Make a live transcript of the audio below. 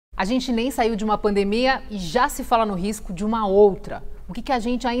A gente nem saiu de uma pandemia e já se fala no risco de uma outra. O que a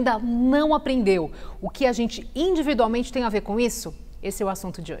gente ainda não aprendeu? O que a gente individualmente tem a ver com isso? Esse é o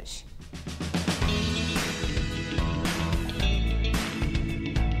assunto de hoje.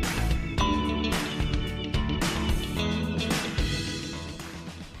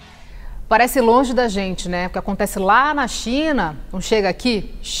 Parece longe da gente, né? O que acontece lá na China não chega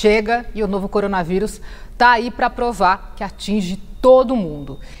aqui? Chega, e o novo coronavírus está aí para provar que atinge todo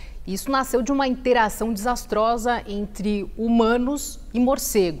mundo. Isso nasceu de uma interação desastrosa entre humanos e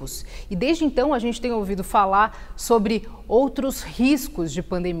morcegos. E desde então a gente tem ouvido falar sobre outros riscos de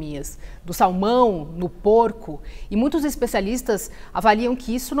pandemias, do salmão, no porco. E muitos especialistas avaliam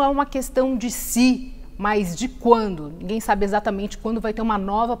que isso não é uma questão de si, mas de quando. Ninguém sabe exatamente quando vai ter uma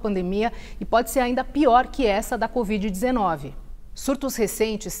nova pandemia e pode ser ainda pior que essa da Covid-19. Surtos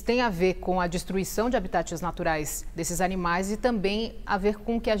recentes têm a ver com a destruição de habitats naturais desses animais e também a ver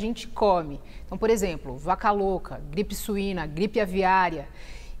com o que a gente come. Então, por exemplo, vaca louca, gripe suína, gripe aviária.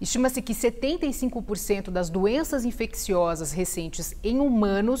 Estima-se que 75% das doenças infecciosas recentes em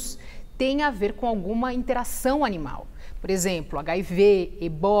humanos têm a ver com alguma interação animal. Por exemplo, HIV,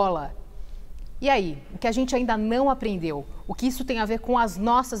 ebola. E aí, o que a gente ainda não aprendeu? O que isso tem a ver com as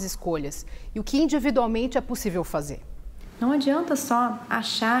nossas escolhas? E o que individualmente é possível fazer? Não adianta só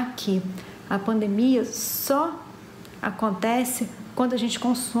achar que a pandemia só acontece quando a gente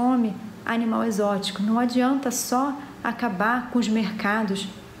consome animal exótico. Não adianta só acabar com os mercados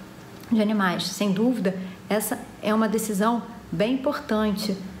de animais. Sem dúvida, essa é uma decisão bem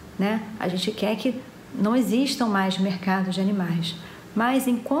importante, né? A gente quer que não existam mais mercados de animais. Mas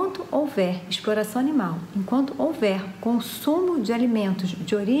enquanto houver exploração animal, enquanto houver consumo de alimentos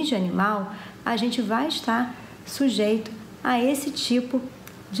de origem animal, a gente vai estar sujeito a esse tipo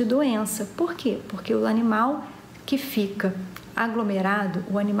de doença. Por quê? Porque o animal que fica aglomerado,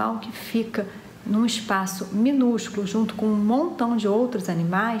 o animal que fica num espaço minúsculo junto com um montão de outros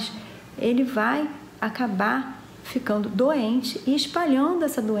animais, ele vai acabar ficando doente e espalhando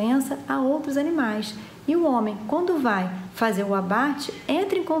essa doença a outros animais. E o homem, quando vai fazer o abate,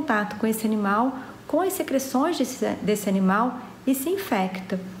 entra em contato com esse animal, com as secreções desse animal e se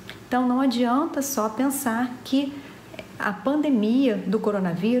infecta. Então, não adianta só pensar que a pandemia do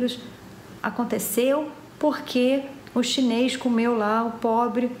coronavírus aconteceu porque o chinês comeu lá o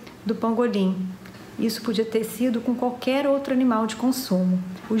pobre do pangolim. Isso podia ter sido com qualquer outro animal de consumo.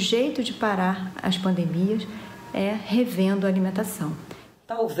 O jeito de parar as pandemias é revendo a alimentação.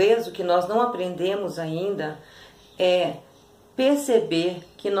 Talvez o que nós não aprendemos ainda é perceber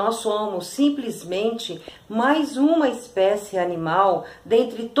que nós somos simplesmente mais uma espécie animal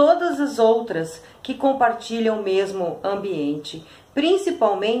dentre todas as outras que compartilham o mesmo ambiente.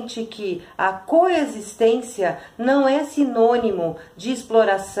 Principalmente que a coexistência não é sinônimo de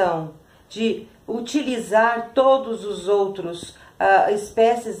exploração, de utilizar todos os outros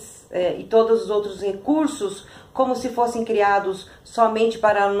espécies e todos os outros recursos como se fossem criados somente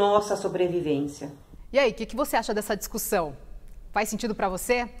para a nossa sobrevivência. E aí, o que você acha dessa discussão? Faz sentido para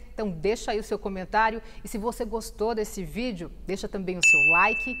você? Então deixa aí o seu comentário e se você gostou desse vídeo, deixa também o seu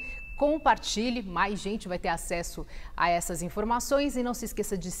like, compartilhe, mais gente vai ter acesso a essas informações e não se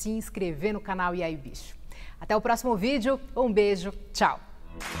esqueça de se inscrever no canal E aí Bicho. Até o próximo vídeo, um beijo, tchau!